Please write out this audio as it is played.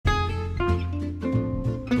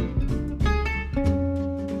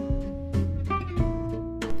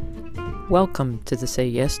Welcome to the Say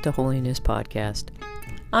Yes to Holiness podcast.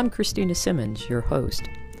 I'm Christina Simmons, your host,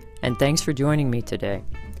 and thanks for joining me today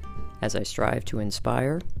as I strive to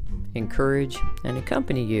inspire, encourage, and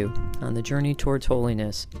accompany you on the journey towards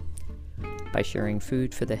holiness by sharing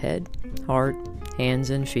food for the head, heart, hands,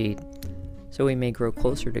 and feet so we may grow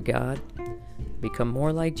closer to God, become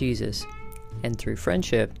more like Jesus, and through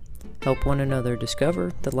friendship, help one another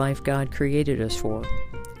discover the life God created us for,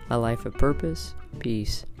 a life of purpose,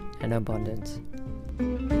 peace, and abundance.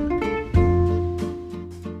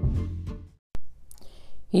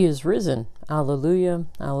 He is risen. Alleluia,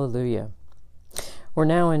 alleluia. We're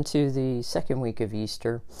now into the second week of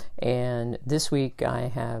Easter, and this week I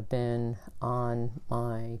have been on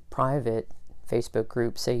my private Facebook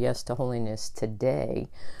group, Say Yes to Holiness Today,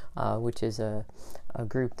 which is a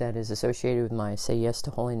group that is associated with my Say Yes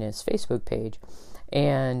to Holiness Facebook page,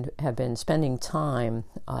 and have been spending time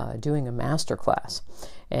doing a masterclass.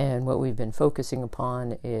 And what we've been focusing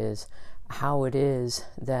upon is how it is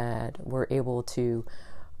that we're able to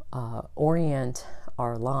orient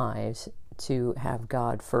our lives to have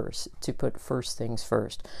God first, to put first things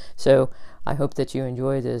first. So I hope that you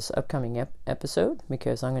enjoy this upcoming episode,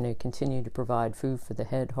 because I'm going to continue to provide food for the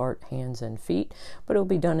head, heart, hands, and feet, but it'll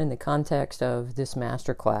be done in the context of this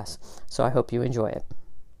masterclass. So I hope you enjoy it.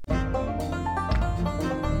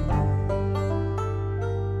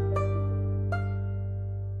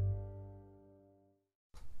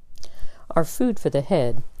 Our food for the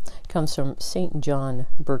head comes from St. John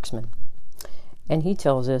Berksman, and he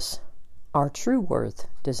tells us, our true worth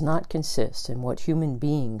does not consist in what human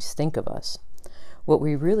beings think of us. What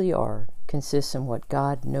we really are consists in what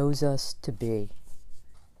God knows us to be.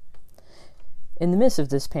 In the midst of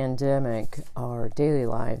this pandemic, our daily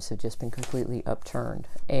lives have just been completely upturned,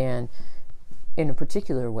 and in a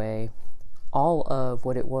particular way, all of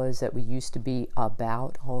what it was that we used to be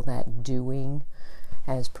about, all that doing,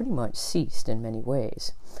 has pretty much ceased in many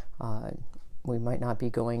ways. We might not be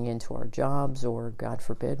going into our jobs, or God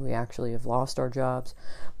forbid, we actually have lost our jobs,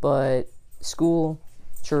 but school,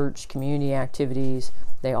 church, community activities,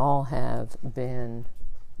 they all have been,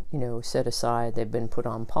 set aside. They've been put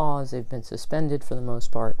on pause. They've been suspended for the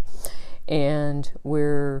most part. And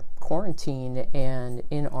we're quarantined and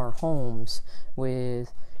in our homes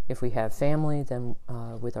with, if we have family, then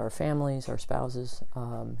with our families, our spouses,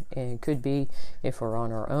 and it could be if we're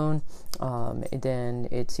on our own, then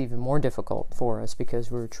it's even more difficult for us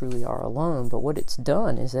because we truly are alone. But what it's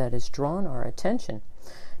done is that it's drawn our attention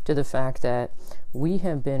to the fact that we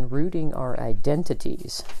have been rooting our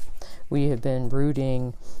identities. We have been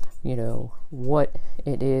rooting, what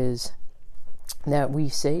it is that we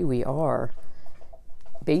say we are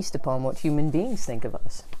based upon what human beings think of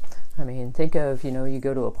us. I mean, think of, you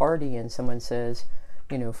go to a party and someone says,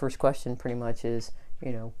 first question pretty much is,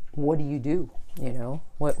 what do you do?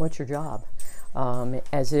 What's your job?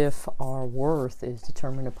 As if our worth is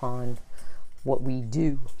determined upon what we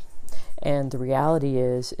do. And the reality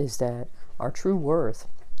is that our true worth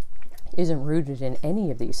isn't rooted in any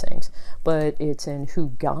of these things, but it's in who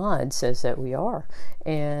God says that we are.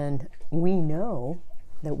 And we know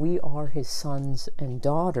that we are His sons and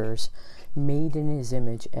daughters, made in His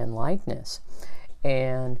image and likeness.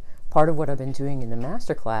 And part of what I've been doing in the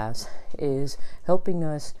masterclass is helping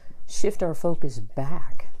us shift our focus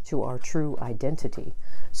back to our true identity.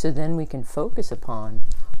 So then we can focus upon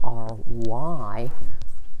our why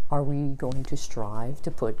are we going to strive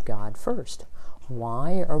to put God first?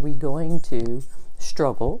 Why are we going to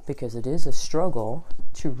struggle, because it is a struggle,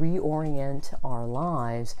 to reorient our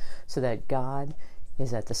lives so that God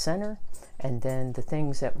is at the center, and then the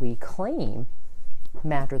things that we claim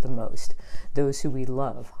matter the most, those who we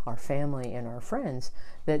love, our family and our friends,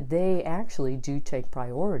 that they actually do take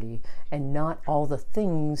priority, and not all the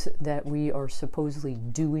things that we are supposedly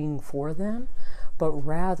doing for them, but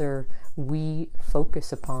rather we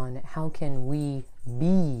focus upon how can we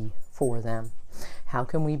be for them. How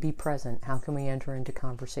can we be present? How can we enter into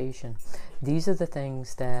conversation? These are the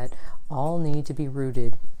things that all need to be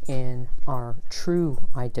rooted in our true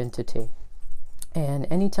identity. And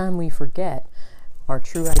anytime we forget our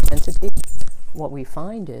true identity, what we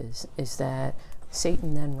find is that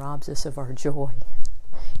Satan then robs us of our joy.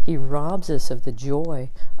 He robs us of the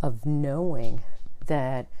joy of knowing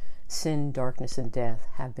that sin, darkness, and death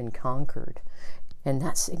have been conquered. And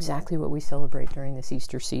that's exactly what we celebrate during this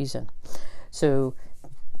Easter season. So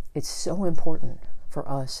it's so important for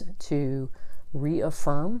us to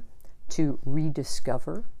reaffirm, to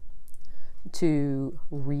rediscover, to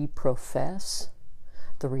reprofess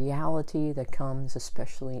the reality that comes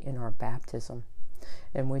especially in our baptism,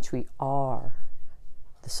 in which we are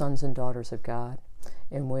the sons and daughters of God,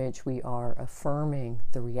 in which we are affirming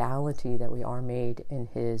the reality that we are made in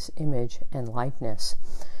His image and likeness.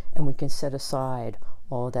 And we can set aside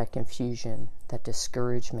all of that confusion, that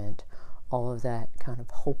discouragement, all of that kind of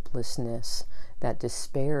hopelessness, that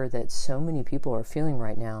despair that so many people are feeling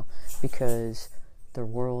right now because the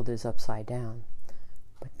world is upside down.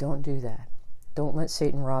 But don't do that. Don't let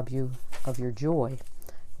Satan rob you of your joy.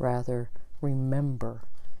 Rather, remember,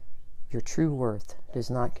 your true worth does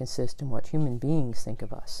not consist in what human beings think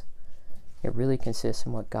of us. It really consists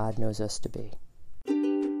in what God knows us to be.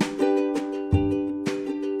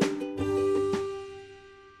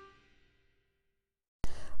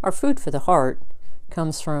 Our food for the heart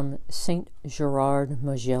comes from Saint Gerard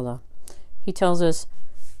Mogela. He tells us,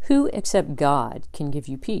 "Who except God can give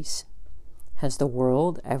you peace? Has the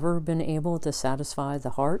world ever been able to satisfy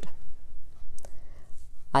the heart?"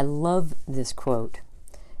 I love this quote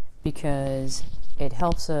because it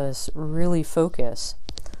helps us really focus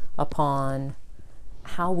upon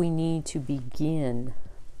how we need to begin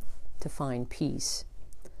to find peace.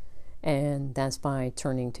 And that's by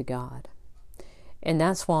turning to God. And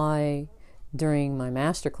that's why during my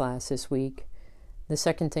masterclass this week, the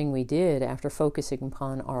second thing we did after focusing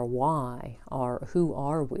upon our why, our who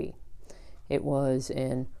are we, it was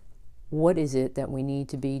in what is it that we need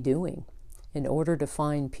to be doing in order to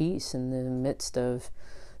find peace in the midst of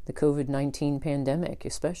the COVID-19 pandemic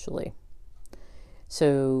especially.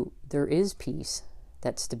 So there is peace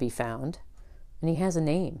that's to be found, and He has a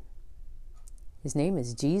name. His name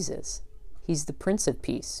is Jesus. He's the Prince of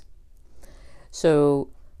Peace. So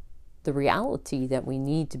the reality that we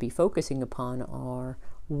need to be focusing upon are,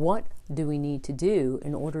 what do we need to do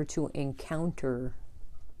in order to encounter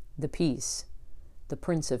the peace, the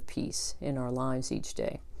Prince of Peace in our lives each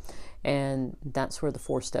day? And that's where the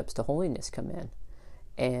 4 steps to holiness come in.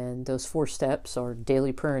 And those 4 steps are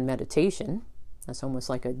daily prayer and meditation. That's almost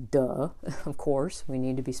like a duh, of course. We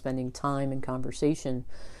need to be spending time in conversation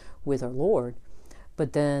with our Lord.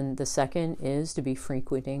 But then the second is to be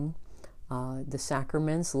frequenting the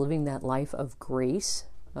sacraments, living that life of grace,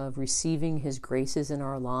 of receiving His graces in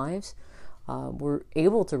our lives. We're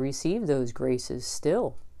able to receive those graces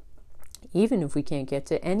still. Even if we can't get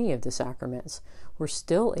to any of the sacraments, we're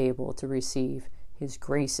still able to receive His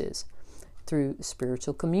graces through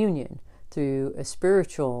spiritual communion, through a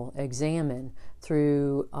spiritual examen,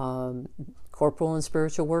 through corporal and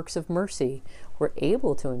spiritual works of mercy. We're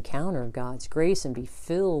able to encounter God's grace and be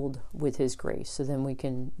filled with His grace, so then we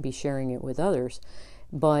can be sharing it with others.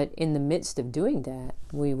 But in the midst of doing that,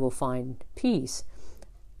 we will find peace.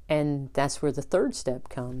 And that's where the 3rd step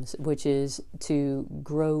comes, which is to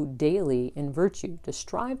grow daily in virtue, to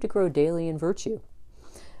strive to grow daily in virtue.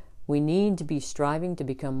 We need to be striving to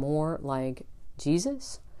become more like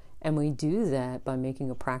Jesus, and we do that by making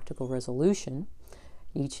a practical resolution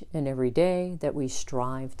each and every day that we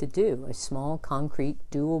strive to do, a small, concrete,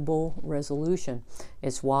 doable resolution.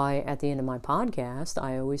 It's why at the end of my podcast,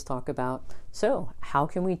 I always talk about, so how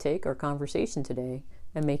can we take our conversation today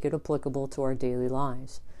and make it applicable to our daily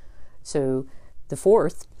lives? So the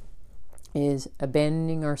 4th is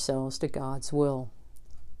abandoning ourselves to God's will.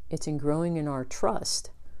 It's in growing in our trust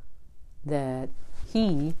that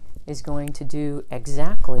He is going to do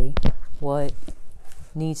exactly what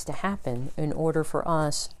needs to happen in order for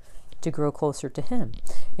us to grow closer to Him,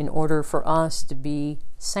 in order for us to be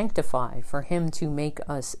sanctified, for Him to make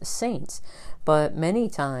us saints. But many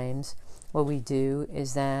times what we do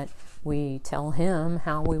is that we tell Him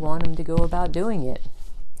how we want Him to go about doing it.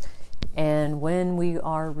 And when we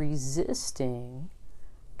are resisting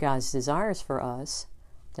God's desires for us,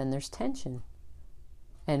 then there's tension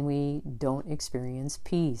and we don't experience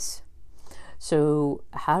peace. So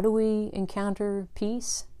how do we encounter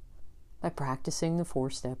peace? By practicing the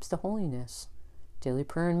 4 steps to holiness: daily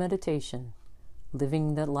prayer and meditation,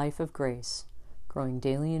 living that life of grace, growing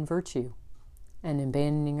daily in virtue, and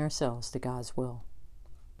abandoning ourselves to God's will.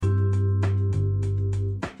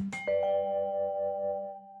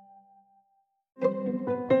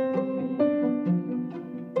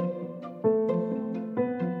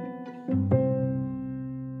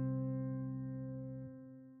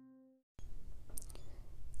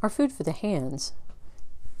 Our food for the hands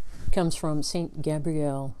comes from Saint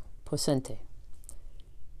Gabriel Possente.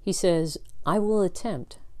 He says, "I will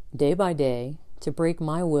attempt, day by day, to break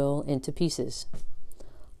my will into pieces.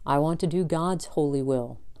 I want to do God's holy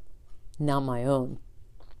will, not my own."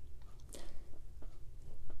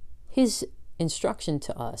 His instruction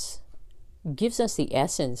to us gives us the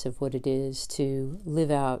essence of what it is to live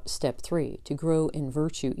out step 3, to grow in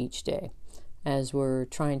virtue each day, as we're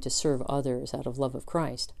trying to serve others out of love of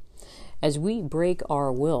Christ. As we break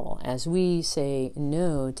our will, as we say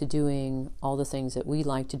no to doing all the things that we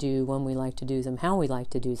like to do, when we like to do them, how we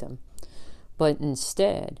like to do them, but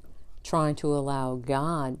instead trying to allow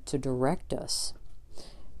God to direct us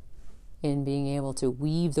in being able to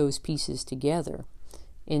weave those pieces together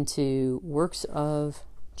into works of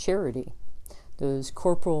charity, those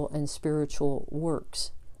corporal and spiritual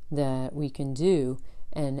works that we can do,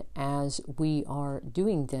 and as we are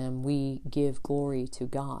doing them, we give glory to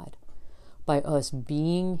God by us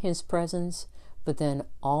being His presence, but then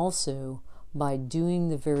also by doing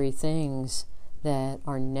the very things that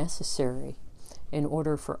are necessary in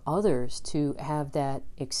order for others to have that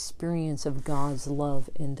experience of God's love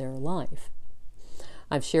in their life.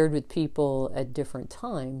 I've shared with people at different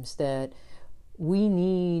times that we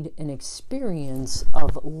need an experience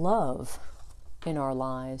of love in our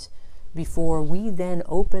lives before we then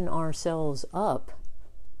open ourselves up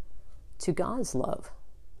to God's love.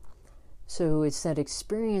 So it's that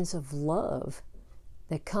experience of love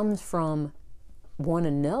that comes from one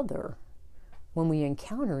another when we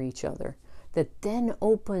encounter each other that then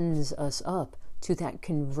opens us up to that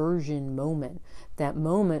conversion moment, that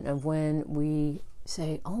moment of when we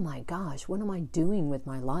say, oh my gosh, what am I doing with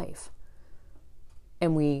my life?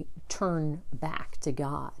 And we turn back to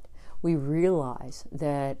God. We realize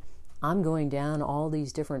that I'm going down all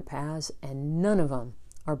these different paths and none of them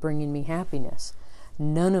are bringing me happiness.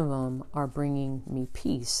 None of them are bringing me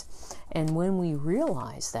peace. And when we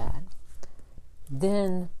realize that,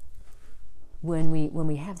 then when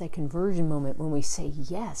we have that conversion moment, when we say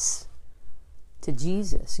yes to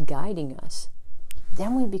Jesus guiding us,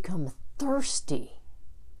 then we become thirsty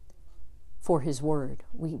for His Word.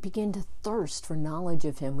 We begin to thirst for knowledge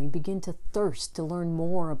of Him. We begin to thirst to learn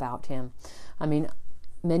more about Him. I mean,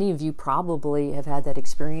 many of you probably have had that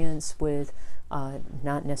experience with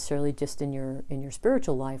not necessarily just in your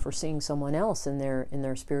spiritual life, or seeing someone else in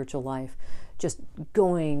their spiritual life just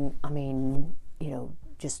going,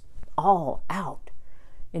 just all out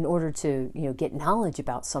in order to get knowledge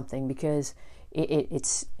about something, because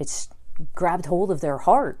it's grabbed hold of their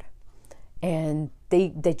heart and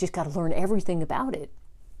they just got to learn everything about it.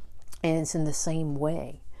 And it's in the same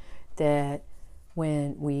way that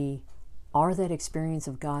when we are that experience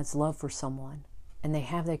of God's love for someone and they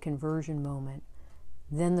have that conversion moment,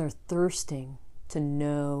 then they're thirsting to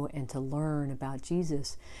know and to learn about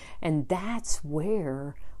Jesus. And that's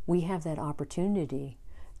where we have that opportunity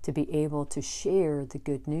to be able to share the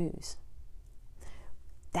good news.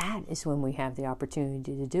 That is when we have the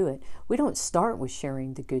opportunity to do it. We don't start with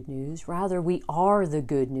sharing the good news. Rather, we are the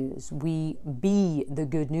good news. We be the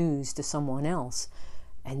good news to someone else.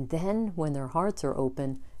 And then when their hearts are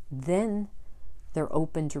open, then they're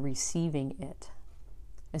open to receiving it.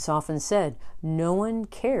 It's often said, no one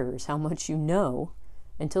cares how much you know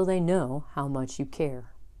until they know how much you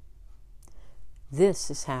care. This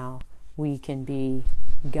is how we can be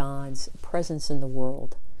God's presence in the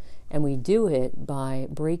world. And we do it by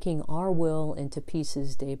breaking our will into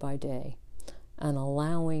pieces day by day and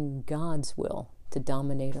allowing God's will to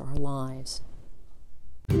dominate our lives.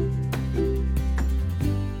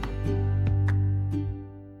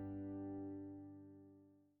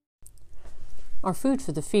 Our food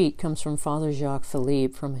for the feet comes from Father Jacques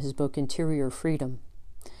Philippe from his book Interior Freedom.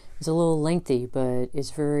 It's a little lengthy, but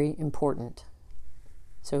it's very important.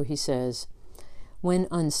 So he says, when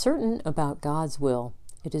uncertain about God's will,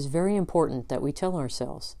 it is very important that we tell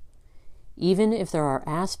ourselves, even if there are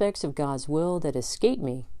aspects of God's will that escape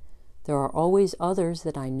me, there are always others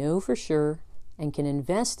that I know for sure and can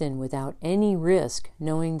invest in without any risk,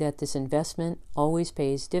 knowing that this investment always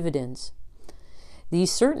pays dividends.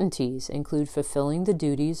 These certainties include fulfilling the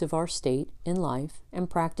duties of our state in life and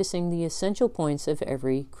practicing the essential points of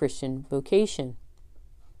every Christian vocation.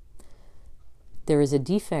 There is a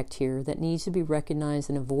defect here that needs to be recognized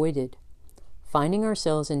and avoided. Finding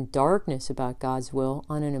ourselves in darkness about God's will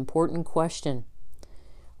on an important question.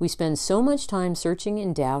 We spend so much time searching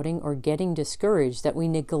and doubting or getting discouraged that we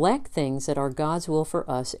neglect things that are God's will for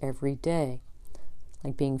us every day,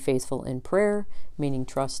 like being faithful in prayer,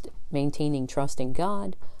 maintaining trust in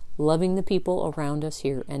God, loving the people around us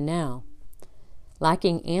here and now.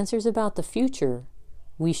 Lacking answers about the future,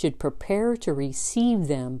 we should prepare to receive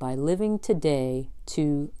them by living today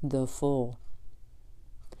to the full.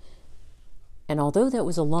 And although that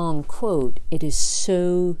was a long quote, it is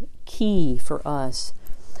so key for us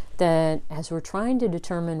that as we're trying to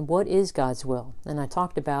determine what is God's will, and I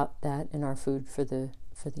talked about that in our food for the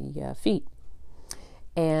feet.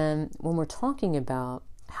 And when we're talking about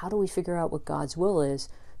how do we figure out what God's will is,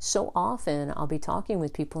 so often I'll be talking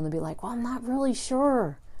with people and they'll be like, well, I'm not really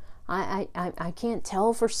sure. I can't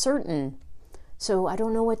tell for certain, so I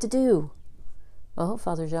don't know what to do. Well,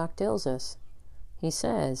 Father Jacques tells us. He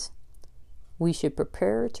says, we should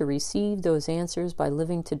prepare to receive those answers by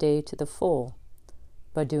living today to the full.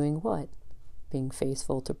 By doing what? Being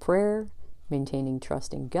faithful to prayer, maintaining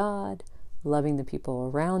trust in God, loving the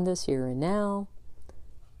people around us here and now.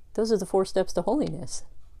 Those are the 4 steps to holiness.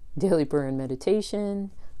 Daily prayer and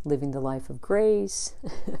meditation, living the life of grace,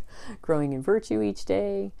 growing in virtue each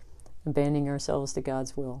day, abandoning ourselves to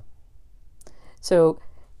God's will. So,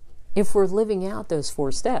 if we're living out those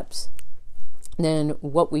 4 steps, then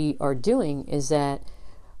what we are doing is that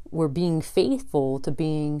we're being faithful to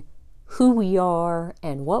being who we are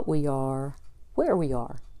and what we are, where we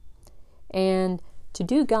are. And to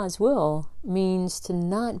do God's will means to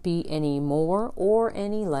not be any more or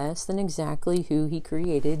any less than exactly who He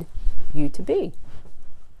created you to be.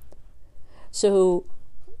 So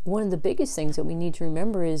one of the biggest things that we need to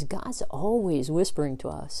remember is God's always whispering to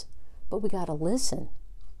us, but we got to listen.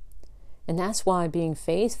 And that's why being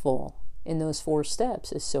faithful in those 4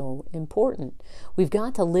 steps is so important. We've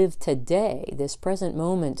got to live today, this present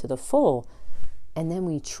moment, to the full. And then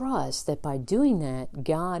we trust that by doing that,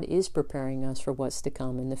 God is preparing us for what's to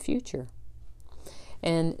come in the future.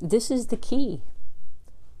 And this is the key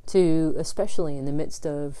to, especially in the midst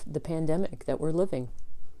of the pandemic that we're living.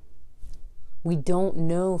 We don't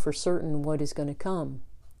know for certain what is going to come,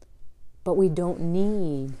 but we don't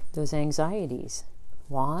need those anxieties.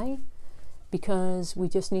 Why? Because we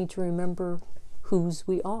just need to remember whose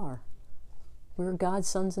we are. We're God's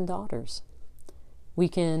sons and daughters. We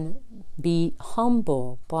can be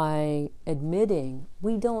humble by admitting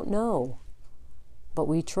we don't know, but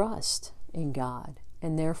we trust in God,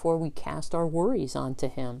 and therefore we cast our worries onto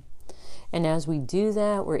Him. And as we do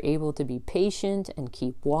that, we're able to be patient and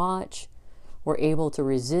keep watch. We're able to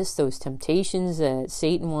resist those temptations that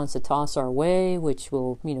Satan wants to toss our way, which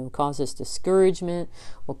will, cause us discouragement,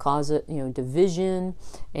 will cause it, division,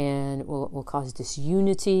 and will cause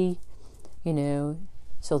disunity,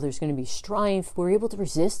 So there's going to be strife. We're able to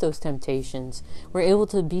resist those temptations. We're able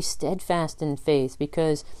to be steadfast in faith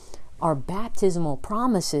because our baptismal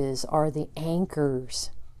promises are the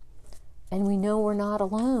anchors. And we know we're not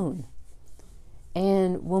alone.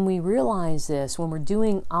 And when we realize this, when we're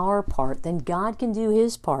doing our part, then God can do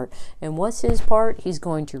His part. And what's His part? He's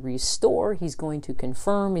going to restore, He's going to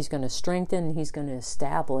confirm, He's going to strengthen, and He's going to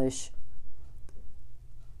establish.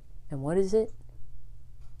 And what is it?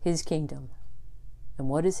 His kingdom. And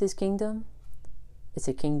what is His kingdom? It's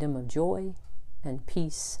a kingdom of joy and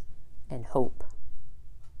peace and hope.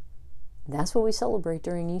 That's what we celebrate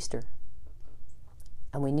during Easter.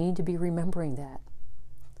 And we need to be remembering that.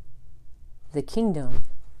 The kingdom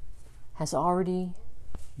has already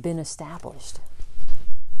been established.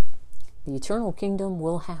 The eternal kingdom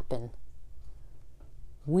will happen.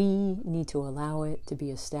 We need to allow it to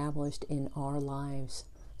be established in our lives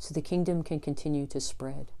so the kingdom can continue to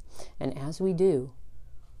spread. And as we do,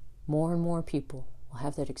 more and more people will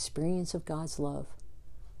have that experience of God's love.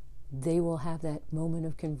 They will have that moment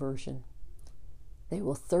of conversion. They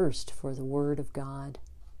will thirst for the Word of God.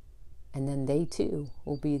 And then they too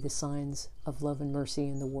will be the signs of love and mercy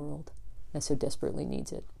in the world that so desperately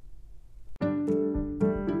needs it.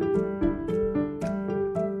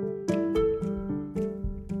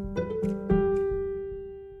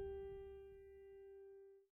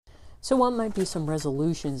 So what might be some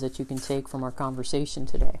resolutions that you can take from our conversation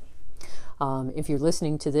today? If you're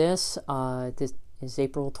listening to this, this is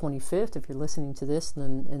April 25th. If you're listening to this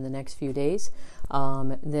in the next few days,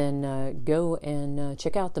 then go and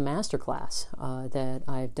check out the Masterclass that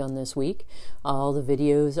I've done this week. All the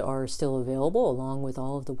videos are still available along with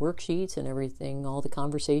all of the worksheets and everything, all the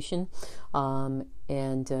conversation.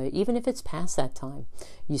 And even if it's past that time,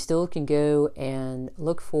 you still can go and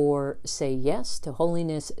look for Say Yes to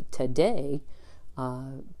Holiness Today,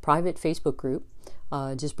 private Facebook group.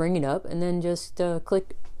 Just bring it up and then just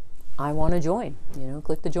click I want to join.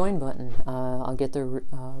 Click the join button. I'll get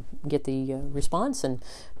the response, and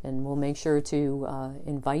we'll make sure to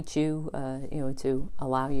invite you, to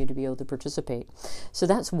allow you to be able to participate. So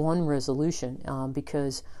that's one resolution,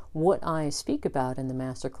 because what I speak about in the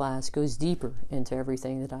Masterclass goes deeper into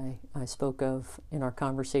everything that I spoke of in our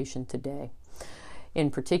conversation today. In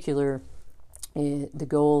particular, the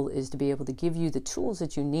goal is to be able to give you the tools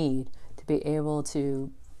that you need to be able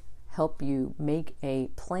to help you make a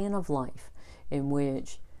plan of life in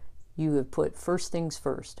which you have put first things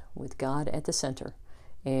first with God at the center,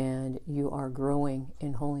 and you are growing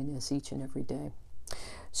in holiness each and every day.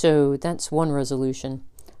 So that's one resolution.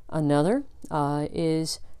 Another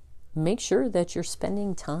is make sure that you're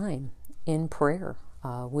spending time in prayer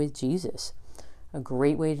with Jesus. A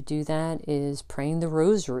great way to do that is praying the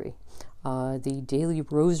Rosary, the Daily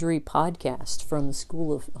Rosary podcast from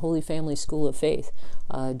the Holy Family School of Faith.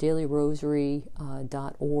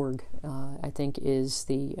 dailyrosary.org, I think is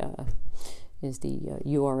the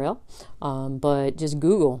URL. But just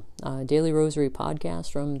Google Daily Rosary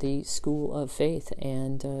podcast from the School of Faith,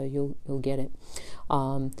 and you'll get it.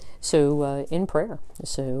 So in prayer.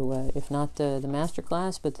 So if not the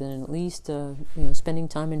Masterclass, but then at least spending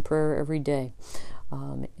time in prayer every day.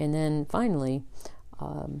 And then finally,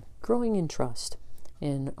 growing in trust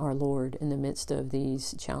in our Lord in the midst of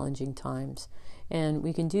these challenging times. And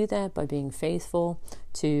we can do that by being faithful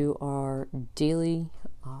to our daily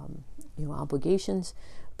obligations,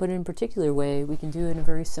 but in a particular way, we can do it in a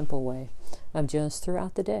very simple way of just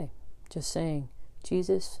throughout the day, just saying,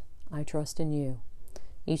 Jesus, I trust in you.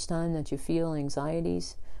 Each time that you feel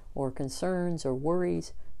anxieties or concerns or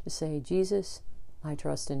worries, just say, Jesus, I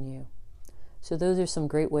trust in you. So those are some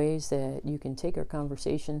great ways that you can take our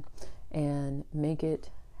conversation and make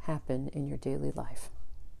it happen in your daily life.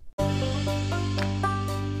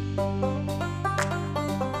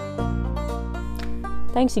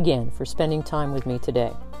 Thanks again for spending time with me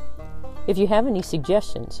today. If you have any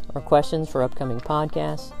suggestions or questions for upcoming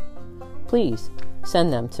podcasts, please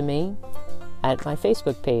send them to me at my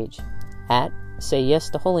Facebook page at Say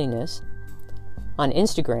Yes to Holiness, on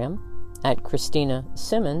Instagram at Christina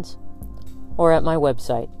Simmons, or at my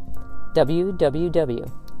website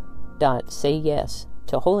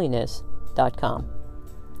www.sayyes-to-holiness.com.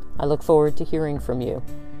 I look forward to hearing from you.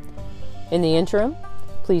 In the interim,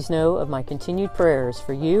 please know of my continued prayers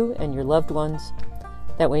for you and your loved ones,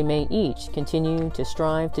 that we may each continue to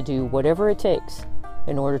strive to do whatever it takes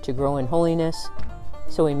in order to grow in holiness,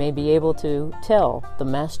 so we may be able to tell the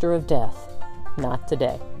Master of Death, not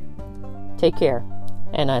today. Take care,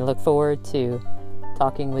 and I look forward to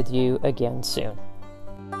talking with you again soon.